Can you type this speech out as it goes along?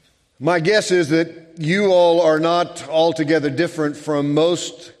My guess is that you all are not altogether different from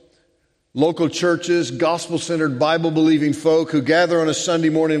most local churches, gospel-centered, Bible-believing folk who gather on a Sunday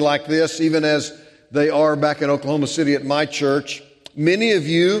morning like this, even as they are back in Oklahoma City at my church. Many of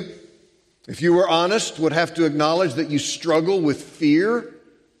you, if you were honest, would have to acknowledge that you struggle with fear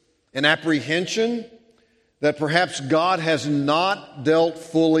and apprehension that perhaps God has not dealt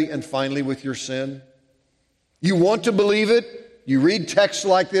fully and finally with your sin. You want to believe it. You read texts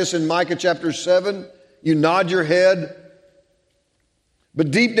like this in Micah chapter 7. You nod your head.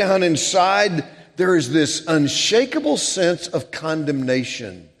 But deep down inside, there is this unshakable sense of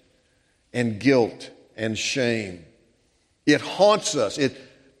condemnation and guilt and shame. It haunts us. It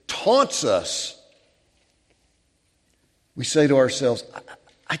taunts us. We say to ourselves,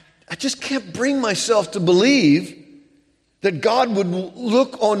 I just can't bring myself to believe that God would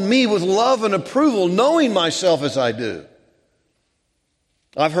look on me with love and approval, knowing myself as I do.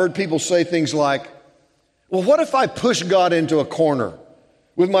 I've heard people say things like, well, what if I push God into a corner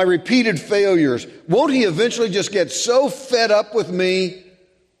with my repeated failures? Won't He eventually just get so fed up with me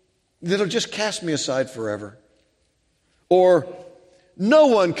that He'll just cast me aside forever? Or, no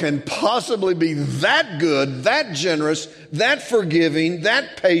one can possibly be that good, that generous, that forgiving,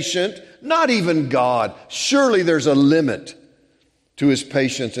 that patient, not even God. Surely there's a limit to His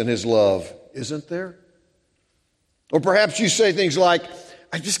patience and His love, isn't there? Or perhaps you say things like,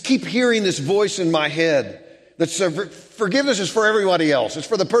 I just keep hearing this voice in my head that says forgiveness is for everybody else. It's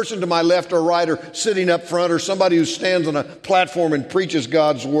for the person to my left or right or sitting up front or somebody who stands on a platform and preaches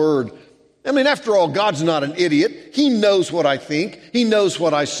God's word. I mean, after all, God's not an idiot. He knows what I think. He knows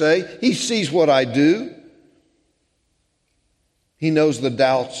what I say. He sees what I do. He knows the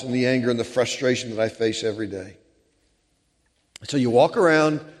doubts and the anger and the frustration that I face every day. So you walk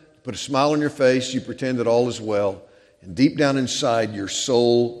around, put a smile on your face, you pretend that all is well, and deep down inside, your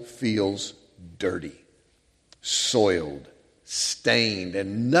soul feels dirty, soiled, stained,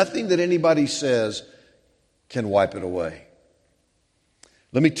 and nothing that anybody says can wipe it away.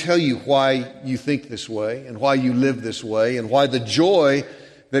 Let me tell you why you think this way and why you live this way and why the joy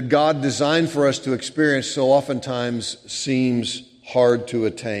that God designed for us to experience so oftentimes seems hard to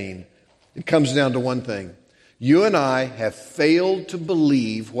attain. It comes down to one thing. You and I have failed to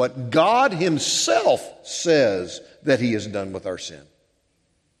believe what God Himself says that He has done with our sin.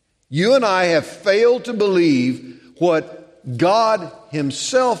 You and I have failed to believe what God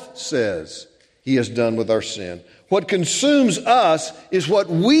Himself says He has done with our sin. What consumes us is what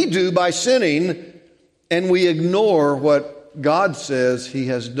we do by sinning, and we ignore what God says He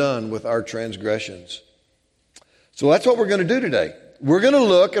has done with our transgressions. So that's what we're going to do today. We're going to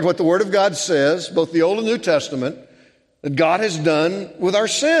look at what the Word of God says, both the Old and New Testament, that God has done with our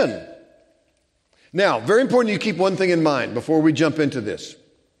sin. Now, very important you keep one thing in mind before we jump into this.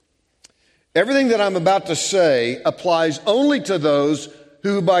 Everything that I'm about to say applies only to those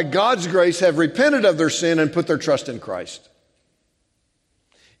who by God's grace have repented of their sin and put their trust in Christ.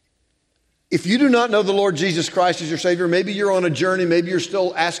 If you do not know the Lord Jesus Christ as your Savior, maybe you're on a journey, maybe you're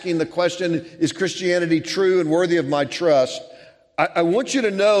still asking the question, is Christianity true and worthy of my trust? I want you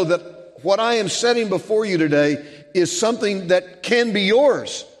to know that what I am setting before you today is something that can be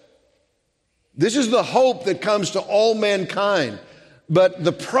yours. This is the hope that comes to all mankind. But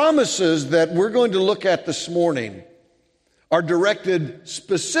the promises that we're going to look at this morning are directed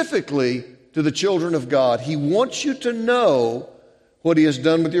specifically to the children of God. He wants you to know what He has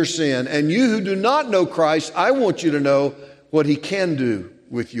done with your sin. And you who do not know Christ, I want you to know what He can do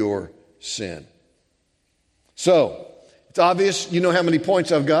with your sin. So, it's obvious you know how many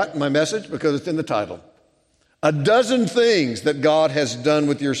points I've got in my message because it's in the title. A dozen things that God has done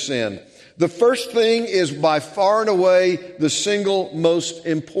with your sin. The first thing is by far and away the single most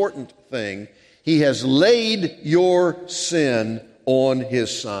important thing. He has laid your sin on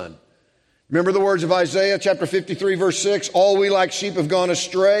His Son. Remember the words of Isaiah chapter 53 verse 6, all we like sheep have gone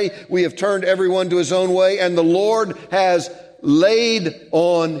astray. We have turned everyone to his own way, and the Lord has laid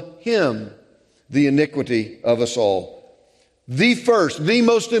on Him the iniquity of us all. The first, the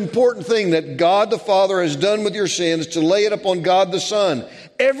most important thing that God the Father has done with your sin is to lay it upon God the Son.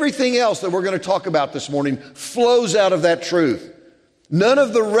 Everything else that we're going to talk about this morning flows out of that truth. None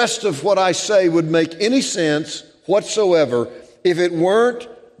of the rest of what I say would make any sense whatsoever if it weren't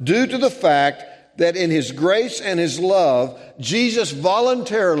due to the fact that in His grace and His love, Jesus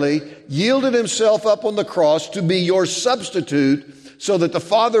voluntarily yielded Himself up on the cross to be your substitute so that the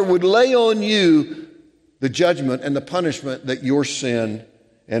Father would lay on you the judgment and the punishment that your sin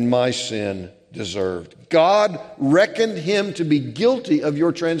and my sin deserved. God reckoned Him to be guilty of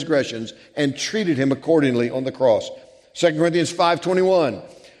your transgressions and treated Him accordingly on the cross. 2 Corinthians 5:21,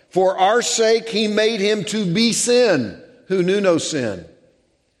 For our sake he made him to be sin, who knew no sin,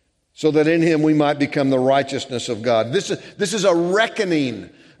 so that in him we might become the righteousness of God. This is a reckoning.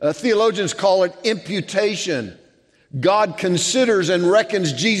 Theologians call it imputation. God considers and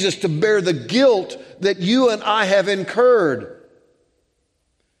reckons Jesus to bear the guilt that you and I have incurred.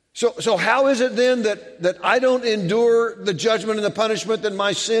 So how is it then that I don't endure the judgment and the punishment that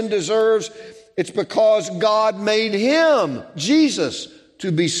my sin deserves? It's because God made him, Jesus,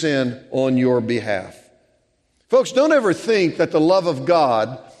 to be sin on your behalf. Folks, don't ever think that the love of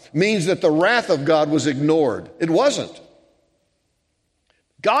God means that the wrath of God was ignored. It wasn't.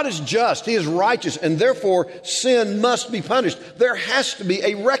 God is just, he is righteous, and therefore sin must be punished. There has to be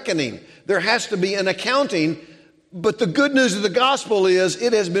a reckoning. There has to be an accounting. But the good news of the gospel is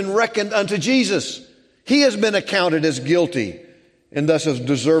it has been reckoned unto Jesus. He has been accounted as guilty and thus as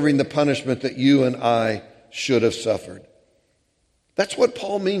deserving the punishment that you and I should have suffered. That's what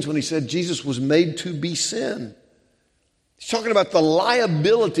Paul means when he said Jesus was made to be sin. He's talking about the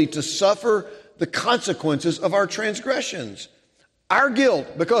liability to suffer the consequences of our transgressions. Our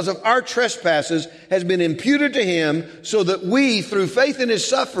guilt, because of our trespasses, has been imputed to him so that we, through faith in his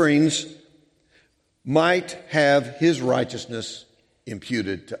sufferings, might have his righteousness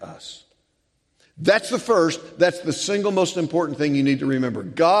imputed to us. That's the single most important thing you need to remember.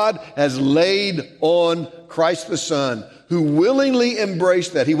 God has laid on Christ the Son, who willingly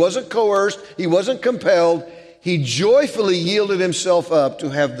embraced that. He wasn't coerced. He wasn't compelled. He joyfully yielded himself up to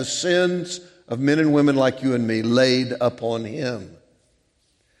have the sins of men and women like you and me laid upon him.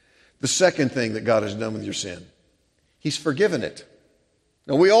 The second thing that God has done with your sin, he's forgiven it.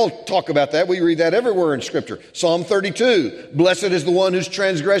 Now, we all talk about that. We read that everywhere in Scripture. Psalm 32, blessed is the one whose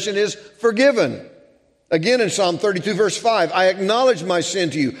transgression is forgiven. Again in Psalm 32, verse 5, I acknowledge my sin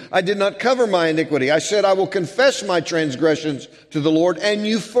to you. I did not cover my iniquity. I said, I will confess my transgressions to the Lord, and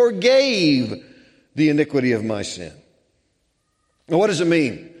you forgave the iniquity of my sin. Now, what does it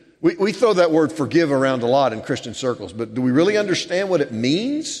mean? We throw that word forgive around a lot in Christian circles, but do we really understand what it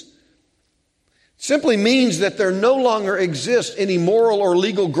means? Simply means that there no longer exists any moral or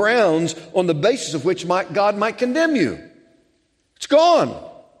legal grounds on the basis of which God might condemn you. It's gone.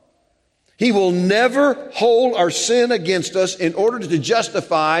 He will never hold our sin against us in order to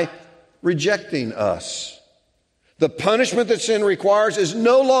justify rejecting us. The punishment that sin requires is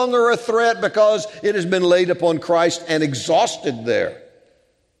no longer a threat because it has been laid upon Christ and exhausted there.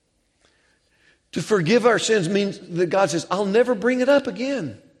 To forgive our sins means that God says, I'll never bring it up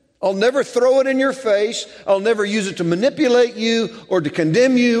again. I'll never throw it in your face. I'll never use it to manipulate you or to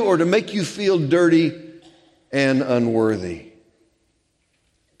condemn you or to make you feel dirty and unworthy.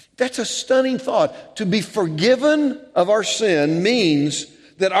 That's a stunning thought. To be forgiven of our sin means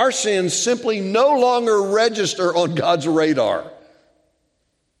that our sins simply no longer register on God's radar.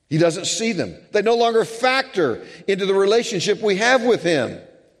 He doesn't see them. They no longer factor into the relationship we have with him.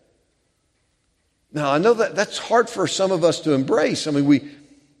 Now, I know that's hard for some of us to embrace. I mean,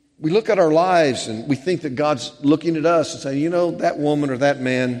 we look at our lives and we think that God's looking at us and saying, you know, that woman or that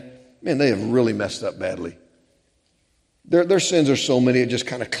man, they have really messed up badly. Their sins are so many, it just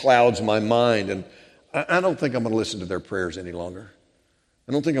kind of clouds my mind. And I don't think I'm going to listen to their prayers any longer.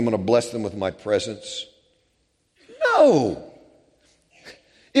 I don't think I'm going to bless them with my presence. No.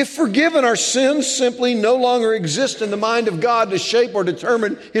 If forgiven, our sins simply no longer exist in the mind of God to shape or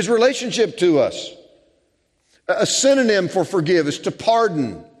determine his relationship to us. A synonym for forgive is to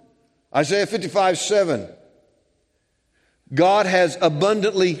pardon. Isaiah 55:7. God has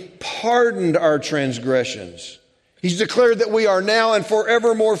abundantly pardoned our transgressions. He's declared that we are now and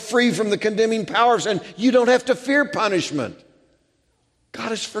forevermore free from the condemning powers, and you don't have to fear punishment. God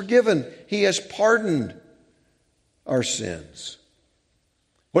has forgiven. He has pardoned our sins.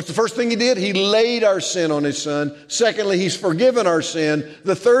 What's the first thing he did? He laid our sin on his son. Secondly, he's forgiven our sin.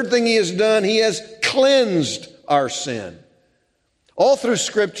 The third thing he has done, he has cleansed our sin. All through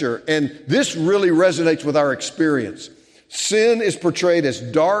Scripture, and this really resonates with our experience, sin is portrayed as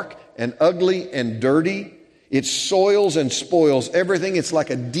dark and ugly and dirty. It soils and spoils everything. It's like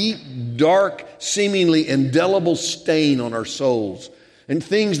a deep, dark, seemingly indelible stain on our souls. And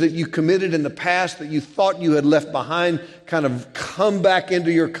things that you committed in the past that you thought you had left behind kind of come back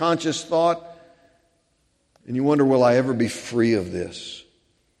into your conscious thought. And you wonder, will I ever be free of this?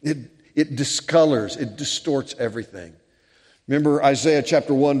 It discolors, it distorts everything. Remember Isaiah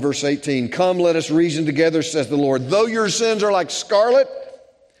chapter 1, verse 18. Come, let us reason together, says the Lord. Though your sins are like scarlet,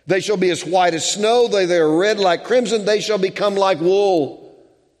 they shall be as white as snow. Though they are red like crimson, they shall become like wool.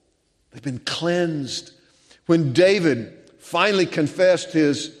 They've been cleansed. When David finally confessed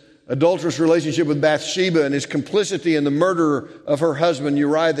his adulterous relationship with Bathsheba and his complicity in the murder of her husband,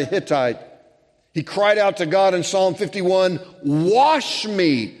 Uriah the Hittite. He cried out to God in Psalm 51, "Wash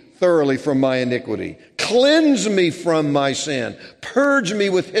me thoroughly from my iniquity. Cleanse me from my sin. Purge me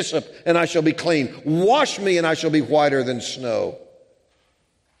with hyssop, and I shall be clean. Wash me, and I shall be whiter than snow."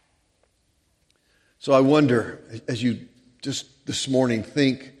 So I wonder, as you just this morning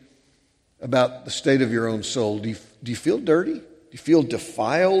think about the state of your own soul, do you feel dirty? Do you feel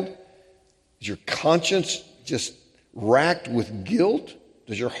defiled? Is your conscience just racked with guilt?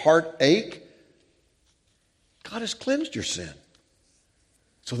 Does your heart ache? God has cleansed your sin.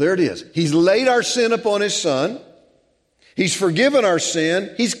 So there it is. He's laid our sin upon his Son. He's forgiven our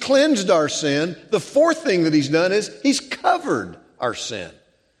sin. He's cleansed our sin. The fourth thing that he's done is he's covered our sin.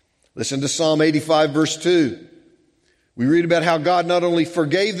 Listen to Psalm 85, verse 2. We read about how God not only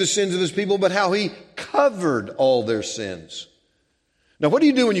forgave the sins of his people, but how he covered all their sins. Now, what do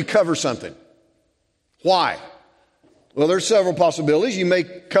you do when you cover something? Why? Well, there's several possibilities. You may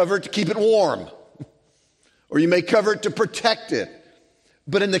cover it to keep it warm, or you may cover it to protect it.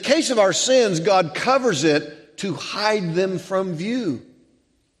 But in the case of our sins, God covers it to hide them from view,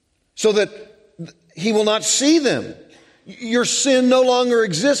 so that he will not see them. Your sin no longer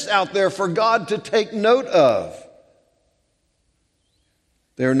exists out there for God to take note of.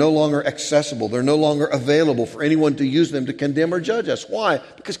 They're no longer accessible. They're no longer available for anyone to use them to condemn or judge us. Why?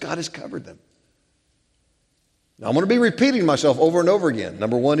 Because God has covered them. Now, I'm going to be repeating myself over and over again.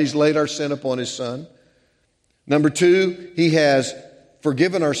 Number one, he's laid our sin upon his Son. Number two, he has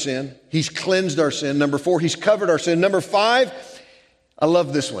forgiven our sin. He's cleansed our sin. Number four, he's covered our sin. Number five, I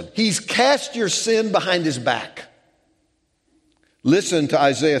love this one. He's cast your sin behind his back. Listen to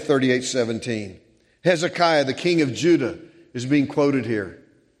Isaiah 38:17. Hezekiah, the king of Judah, is being quoted here.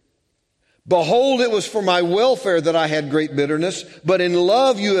 "Behold, it was for my welfare that I had great bitterness, but in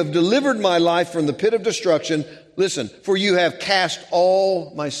love you have delivered my life from the pit of destruction. Listen, for you have cast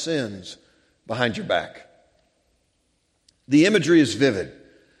all my sins behind your back." The imagery is vivid.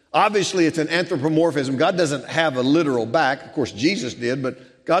 Obviously, it's an anthropomorphism. God doesn't have a literal back. Of course, Jesus did,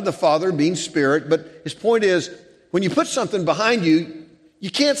 but God the Father being spirit. But his point is, when you put something behind you,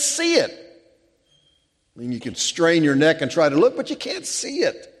 you can't see it. I mean, you can strain your neck and try to look, but you can't see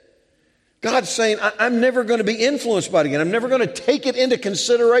it. God's saying, I'm never going to be influenced by it again. I'm never going to take it into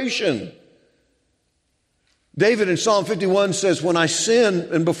consideration. David in Psalm 51 says, "When I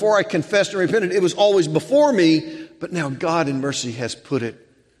sinned and before I confessed and repented, it was always before me, but now God in mercy has put it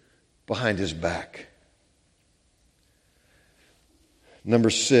behind his back." Number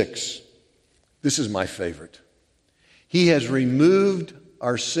 6, this is my favorite. He has removed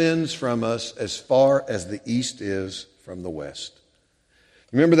our sins from us as far as the east is from the west.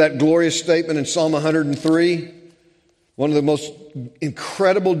 Remember that glorious statement in Psalm 103? One of the most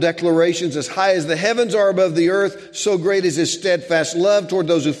incredible declarations. "As high as the heavens are above the earth, so great is his steadfast love toward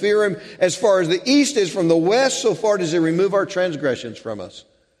those who fear him. As far as the east is from the west, so far does he remove our transgressions from us."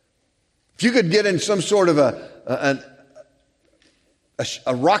 If you could get in some sort of a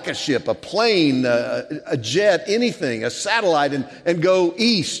rocket ship, a plane, a jet, anything, a satellite, and go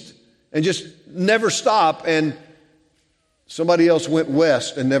east and just never stop, and somebody else went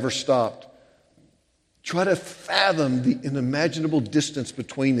west and never stopped. Try to fathom the unimaginable distance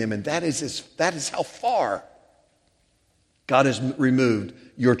between them, and that is how far God has removed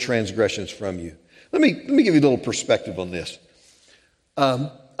your transgressions from you. Let me give you a little perspective on this.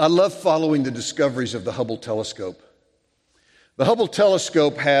 I love following the discoveries of the Hubble telescope. The Hubble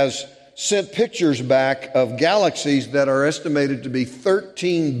telescope has sent pictures back of galaxies that are estimated to be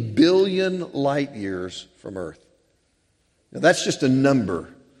 13 billion light years from Earth. Now, that's just a number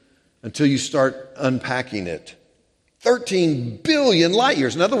until you start unpacking it. 13 billion light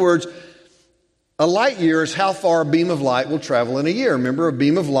years. In other words, a light year is how far a beam of light will travel in a year. Remember, a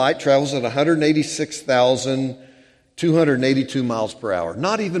beam of light travels at 186,282 miles per hour.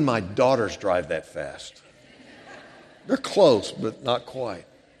 Not even my daughters drive that fast. They're close, but not quite.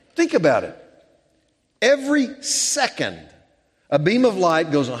 Think about it. Every second, a beam of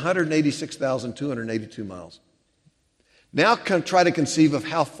light goes 186,282 miles. Now try to conceive of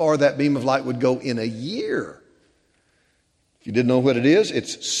how far that beam of light would go in a year. If you didn't know what it is,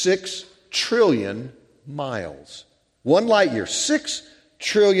 it's 6 trillion miles. 1 light year, 6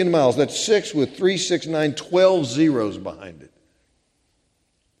 trillion miles. That's 6 with 3, 6, 9, 12 zeros behind it.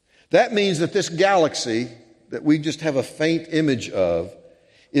 That means that this galaxy that we just have a faint image of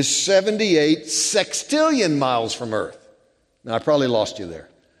is 78 sextillion miles from Earth. Now, I probably lost you there.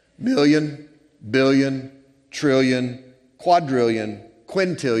 Million, billion, trillion, quadrillion,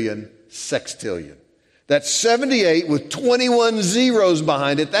 quintillion, sextillion. That's 78 with 21 zeros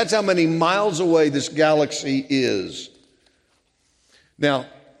behind it. That's how many miles away this galaxy is. Now,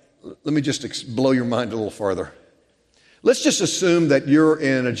 let me just blow your mind a little farther. Let's just assume that you're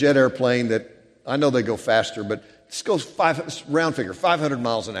in a jet airplane that, I know they go faster, but this goes round figure, 500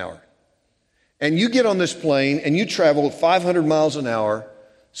 miles an hour. And you get on this plane and you travel at 500 miles an hour,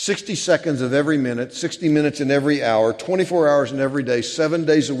 60 seconds of every minute, 60 minutes in every hour, 24 hours in every day, 7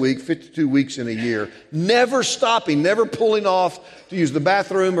 days a week, 52 weeks in a year, never stopping, never pulling off to use the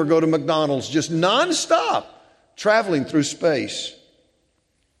bathroom or go to McDonald's, just nonstop traveling through space.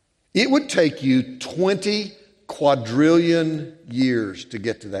 It would take you 20 quadrillion years to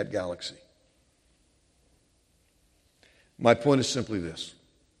get to that galaxy. My point is simply this.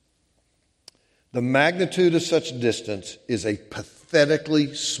 The magnitude of such distance is a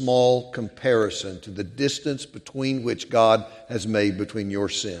pathetically small comparison to the distance between which God has made between your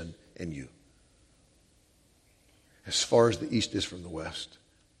sin and you. As far as the east is from the west,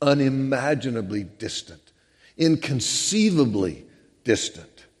 unimaginably distant, inconceivably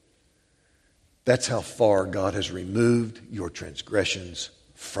distant. That's how far God has removed your transgressions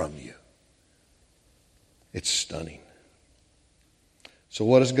from you. It's stunning. So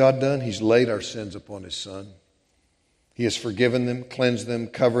what has God done? He's laid our sins upon His Son. He has forgiven them, cleansed them,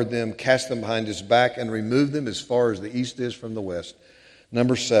 covered them, cast them behind His back, and removed them as far as the east is from the west.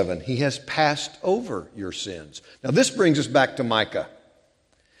 Number 7, He has passed over your sins. Now this brings us back to Micah.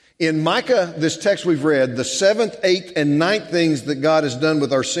 In Micah, this text we've read, the 7th, 8th, and 9th things that God has done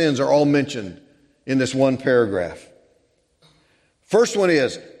with our sins are all mentioned in this one paragraph. First one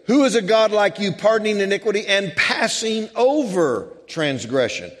is, who is a God like you, pardoning iniquity and passing over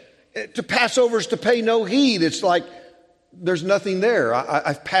transgression? To pass over is to pay no heed. It's like there's nothing there.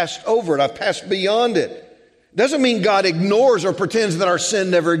 I've passed over it. I've passed beyond it. Doesn't mean God ignores or pretends that our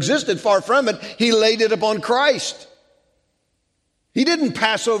sin never existed. Far from it. He laid it upon Christ. He didn't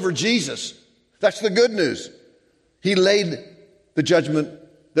pass over Jesus. That's the good news. He laid the judgment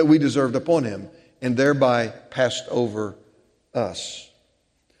that we deserved upon Him and thereby passed over us.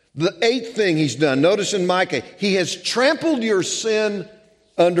 The 8th thing He's done, notice in Micah, He has trampled your sin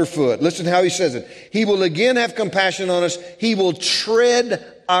underfoot. Listen how He says it. He will again have compassion on us. He will tread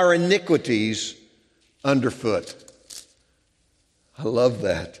our iniquities underfoot. I love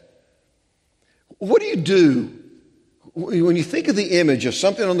that. What do you do when you think of the image of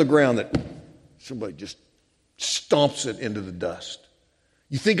something on the ground that somebody just stomps it into the dust?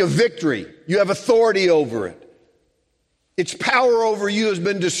 You think of victory. You have authority over it. Its power over you has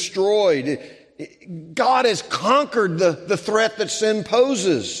been destroyed. God has conquered the threat that sin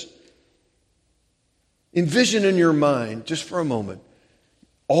poses. Envision in your mind, just for a moment,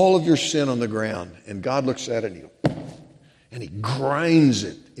 all of your sin on the ground, and God looks at it and He grinds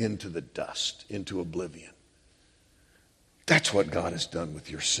it into the dust, into oblivion. That's what God has done with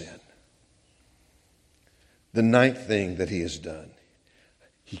your sin. The 9th thing that He has done,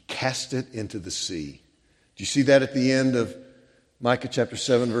 He cast it into the sea. Do you see that at the end of Micah chapter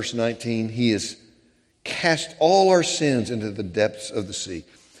 7, verse 19? He has cast all our sins into the depths of the sea.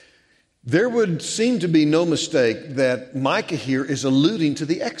 There would seem to be no mistake that Micah here is alluding to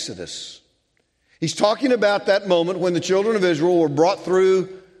the Exodus. He's talking about that moment when the children of Israel were brought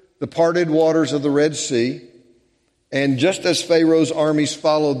through the parted waters of the Red Sea. And just as Pharaoh's armies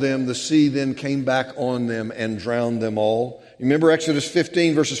followed them, the sea then came back on them and drowned them all. You remember Exodus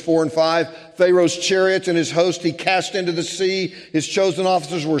 15, verses 4 and 5? Pharaoh's chariots and his host He cast into the sea. His chosen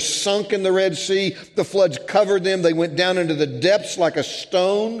officers were sunk in the Red Sea. The floods covered them. They went down into the depths like a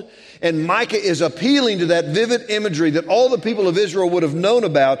stone. And Micah is appealing to that vivid imagery that all the people of Israel would have known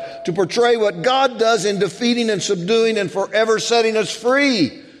about to portray what God does in defeating and subduing and forever setting us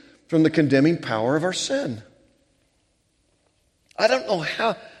free from the condemning power of our sin. I don't know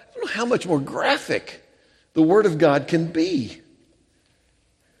how much more graphic the Word of God can be.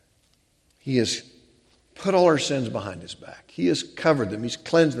 He has put all our sins behind His back. He has covered them. He's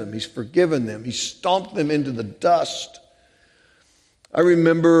cleansed them. He's forgiven them. He's stomped them into the dust. I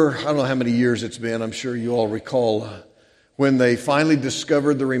remember, I don't know how many years it's been, I'm sure you all recall, when they finally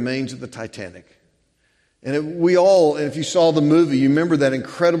discovered the remains of the Titanic. And if you saw the movie, you remember that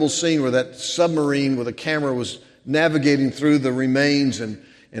incredible scene where that submarine with a camera was navigating through the remains and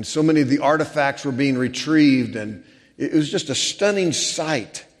so many of the artifacts were being retrieved, and it was just a stunning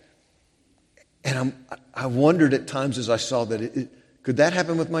sight. And I wondered at times as I saw that, could that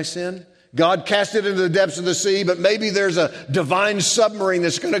happen with my sin? God cast it into the depths of the sea, but maybe there's a divine submarine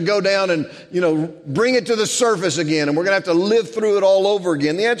that's going to go down and, bring it to the surface again, and we're going to have to live through it all over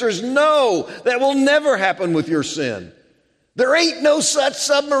again. The answer is no, that will never happen with your sin. There ain't no such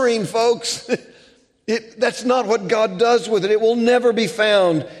submarine, folks. That's not what God does with it. It will never be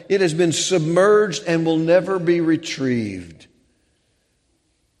found. It has been submerged and will never be retrieved.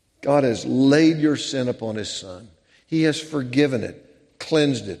 God has laid your sin upon His Son. He has forgiven it,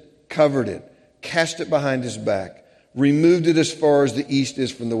 cleansed it, covered it, cast it behind His back, removed it as far as the east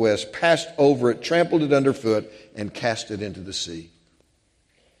is from the west, passed over it, trampled it underfoot, and cast it into the sea.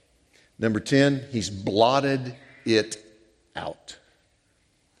 Number 10, He's blotted it out.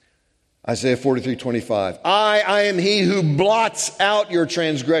 Isaiah 43:25. I am He who blots out your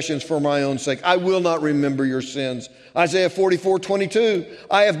transgressions for my own sake. I will not remember your sins. Isaiah 44:22.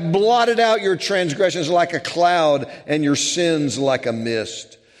 I have blotted out your transgressions like a cloud and your sins like a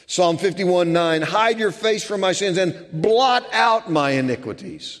mist. Psalm 51:9. Hide your face from my sins and blot out my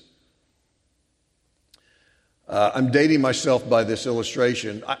iniquities. I'm dating myself by this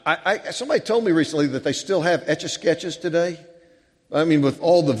illustration. Somebody told me recently that they still have Etch-a-Sketches today. I mean, with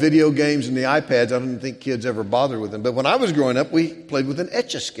all the video games and the iPads, I don't think kids ever bothered with them. But when I was growing up, we played with an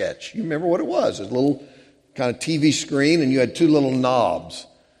Etch-a-Sketch. You remember what it was? It was a little kind of TV screen, and you had two little knobs.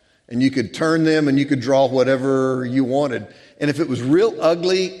 And you could turn them, and you could draw whatever you wanted. And if it was real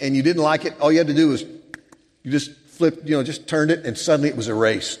ugly and you didn't like it, all you had to do was you just flipped, just turned it, and suddenly it was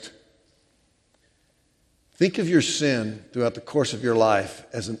erased. Think of your sin throughout the course of your life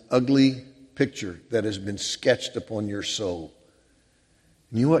as an ugly picture that has been sketched upon your soul.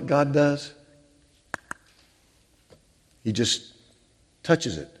 And you know what God does? He just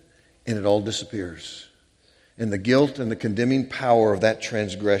touches it, and it all disappears. And the guilt and the condemning power of that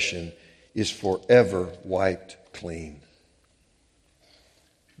transgression is forever wiped clean.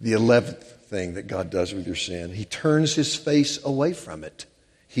 The 11th thing that God does with your sin, He turns His face away from it.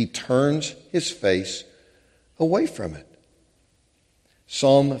 He turns His face away from it.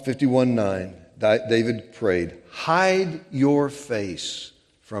 Psalm 51:9, David prayed, hide your face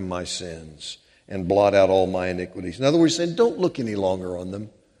from my sins and blot out all my iniquities. In other words, saying, don't look any longer on them.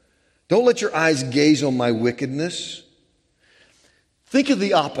 Don't let your eyes gaze on my wickedness. Think of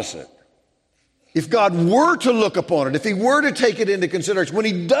the opposite. If God were to look upon it, if He were to take it into consideration, when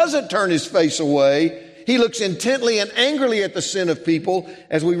He doesn't turn His face away, He looks intently and angrily at the sin of people,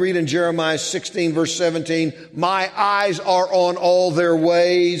 as we read in Jeremiah 16, verse 17, my eyes are on all their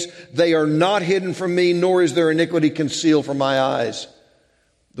ways. They are not hidden from me, nor is their iniquity concealed from my eyes.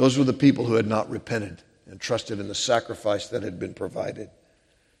 Those were the people who had not repented and trusted in the sacrifice that had been provided.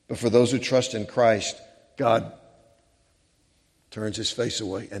 But for those who trust in Christ, God turns His face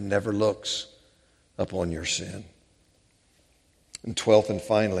away and never looks upon your sin. And 12th and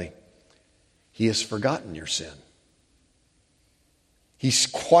finally, He has forgotten your sin. He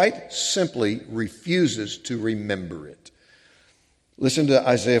quite simply refuses to remember it. Listen to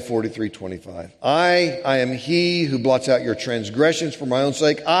Isaiah 43:25. I am He who blots out your transgressions for my own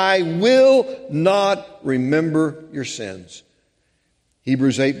sake. I will not remember your sins.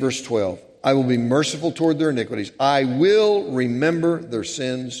 Hebrews 8, verse 12. I will be merciful toward their iniquities. I will remember their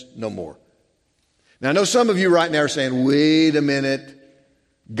sins no more. Now, I know some of you right now are saying, wait a minute.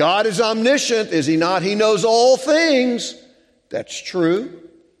 God is omniscient, is He not? He knows all things. That's true.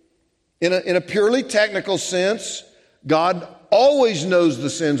 In a purely technical sense, God always knows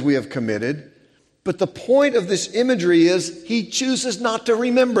the sins we have committed. But the point of this imagery is He chooses not to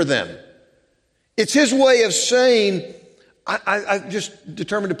remember them. It's His way of saying, I just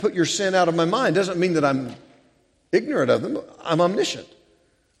determined to put your sin out of my mind. Doesn't mean that I'm ignorant of them. I'm omniscient.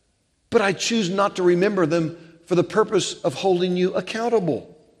 But I choose not to remember them for the purpose of holding you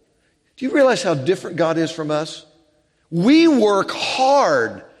accountable. Do you realize how different God is from us? We work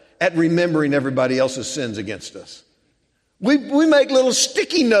hard at remembering everybody else's sins against us. We make little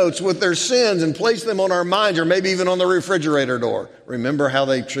sticky notes with their sins and place them on our minds, or maybe even on the refrigerator door. Remember how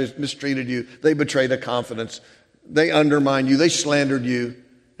they mistreated you. They betrayed a confidence. They undermined you. They slandered you.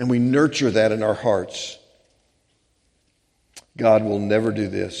 And we nurture that in our hearts. God will never do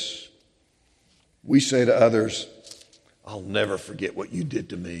this. We say to others, I'll never forget what you did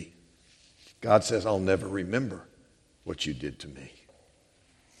to me. God says, I'll never remember what you did to me.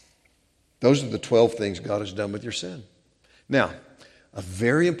 Those are the 12 things God has done with your sin. Now, a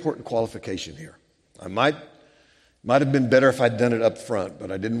very important qualification here. I might have been better if I'd done it up front,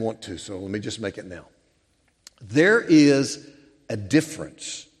 but I didn't want to, so let me just make it now. There is a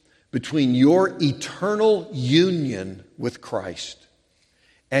difference between your eternal union with Christ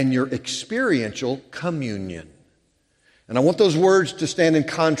and your experiential communion. And I want those words to stand in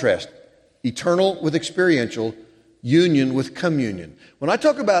contrast. Eternal with experiential, union with communion. When I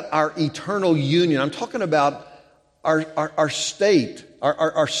talk about our eternal union, I'm talking about our state,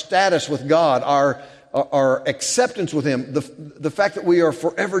 our status with God, our acceptance with Him, the fact that we are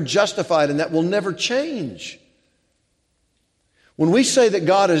forever justified and that will never change. When we say that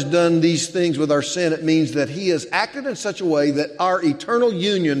God has done these things with our sin, it means that He has acted in such a way that our eternal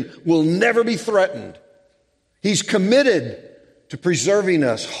union will never be threatened. He's committed to preserving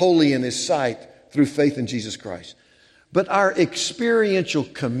us holy in His sight through faith in Jesus Christ. But our experiential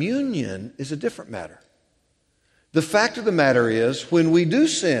communion is a different matter. The fact of the matter is, when we do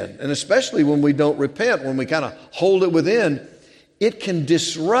sin, and especially when we don't repent, when we kind of hold it within, it can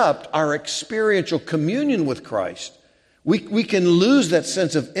disrupt our experiential communion with Christ. We can lose that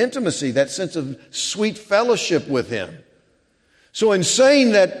sense of intimacy, that sense of sweet fellowship with Him. So in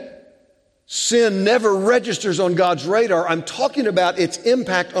saying that sin never registers on God's radar, I'm talking about its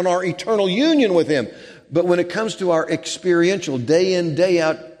impact on our eternal union with Him. But when it comes to our experiential, day in, day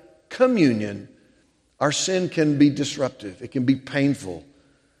out communion, our sin can be disruptive. It can be painful.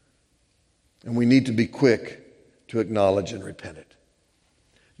 And we need to be quick to acknowledge and repent it.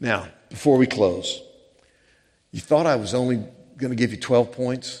 Now, before we close, you thought I was only going to give you 12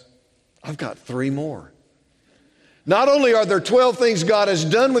 points? I've got 3 more. Not only are there 12 things God has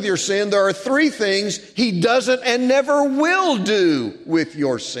done with your sin, there are 3 things He doesn't and never will do with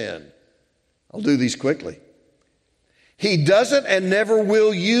your sin. I'll do these quickly. He doesn't and never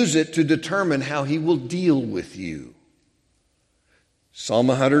will use it to determine how He will deal with you. Psalm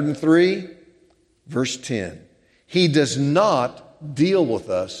 103, verse 10. He does not deal with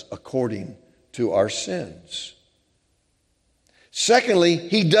us according to our sins. Secondly,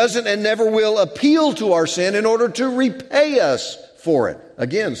 He doesn't and never will appeal to our sin in order to repay us for it.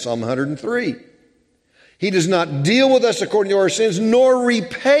 Again, Psalm 103. He does not deal with us according to our sins, nor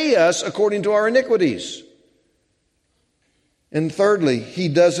repay us according to our iniquities. And thirdly, He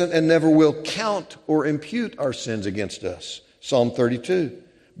doesn't and never will count or impute our sins against us. Psalm 32.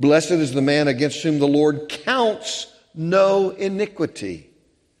 Blessed is the man against whom the Lord counts no iniquity.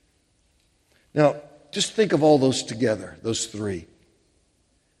 Now, just think of all those together, those 3.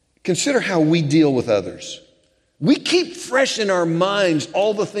 Consider how we deal with others. We keep fresh in our minds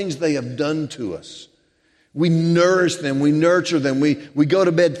all the things they have done to us. We nourish them, we nurture them, we go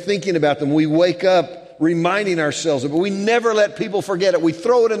to bed thinking about them, we wake up reminding ourselves of it, but we never let people forget it. We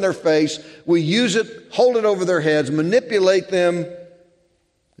throw it in their face, we use it, hold it over their heads, manipulate them,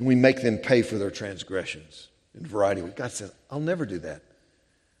 and we make them pay for their transgressions in a variety of ways. God says, I'll never do that.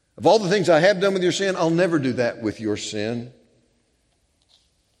 Of all the things I have done with your sin, I'll never do that with your sin.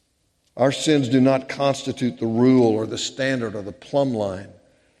 Our sins do not constitute the rule or the standard or the plumb line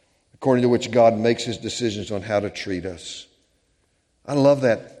according to which God makes His decisions on how to treat us. I love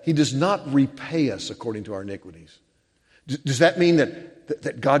that. He does not repay us according to our iniquities. Does that mean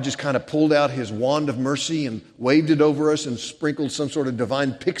that God just kind of pulled out His wand of mercy and waved it over us and sprinkled some sort of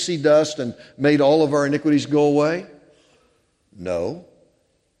divine pixie dust and made all of our iniquities go away? No.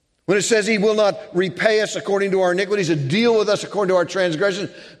 When it says He will not repay us according to our iniquities and deal with us according to our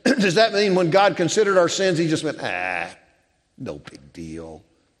transgressions, does that mean when God considered our sins, He just went, no big deal?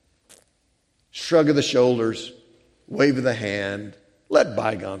 Shrug of the shoulders, wave of the hand, let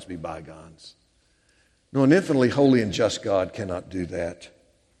bygones be bygones. No, an infinitely holy and just God cannot do that.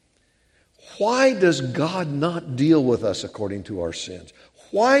 Why does God not deal with us according to our sins?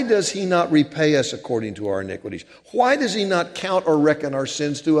 Why does He not repay us according to our iniquities? Why does He not count or reckon our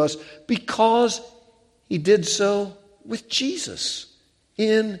sins to us? Because He did so with Jesus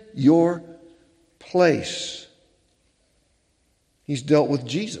in your place. He's dealt with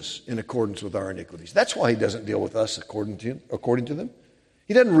Jesus in accordance with our iniquities. That's why He doesn't deal with us according to them.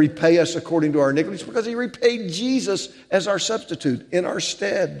 He doesn't repay us according to our iniquities because He repaid Jesus as our substitute in our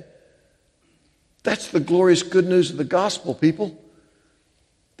stead. That's the glorious good news of the gospel, people.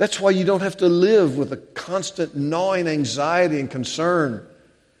 That's why you don't have to live with a constant gnawing anxiety and concern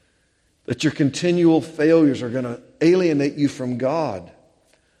that your continual failures are going to alienate you from God.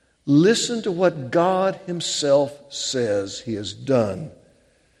 Listen to what God Himself says He has done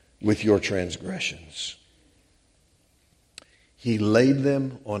with your transgressions. He laid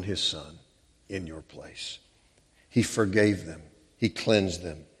them on His Son in your place. He forgave them. He cleansed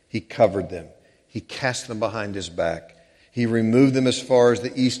them. He covered them. He cast them behind His back. He removed them as far as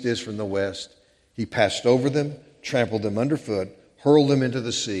the east is from the west. He passed over them, trampled them underfoot, hurled them into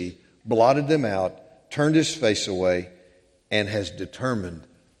the sea, blotted them out, turned His face away, and has determined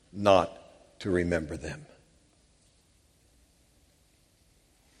not to remember them.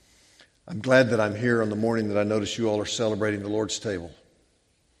 I'm glad that I'm here on the morning that I notice you all are celebrating the Lord's table.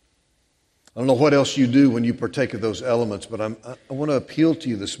 I don't know what else you do when you partake of those elements, but I want to appeal to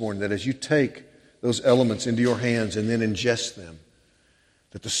you this morning that as you take those elements into your hands and then ingest them,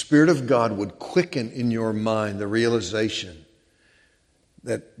 that the Spirit of God would quicken in your mind the realization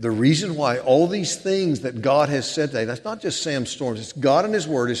that the reason why all these things that God has said today, that's not just Sam Storms, it's God in His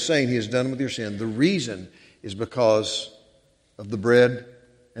Word is saying He has done with your sin. The reason is because of the bread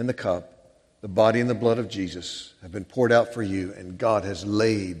and the cup, the body and the blood of Jesus have been poured out for you, and God has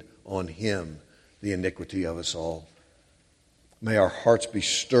laid on Him the iniquity of us all. May our hearts be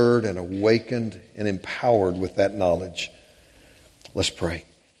stirred and awakened and empowered with that knowledge. Let's pray.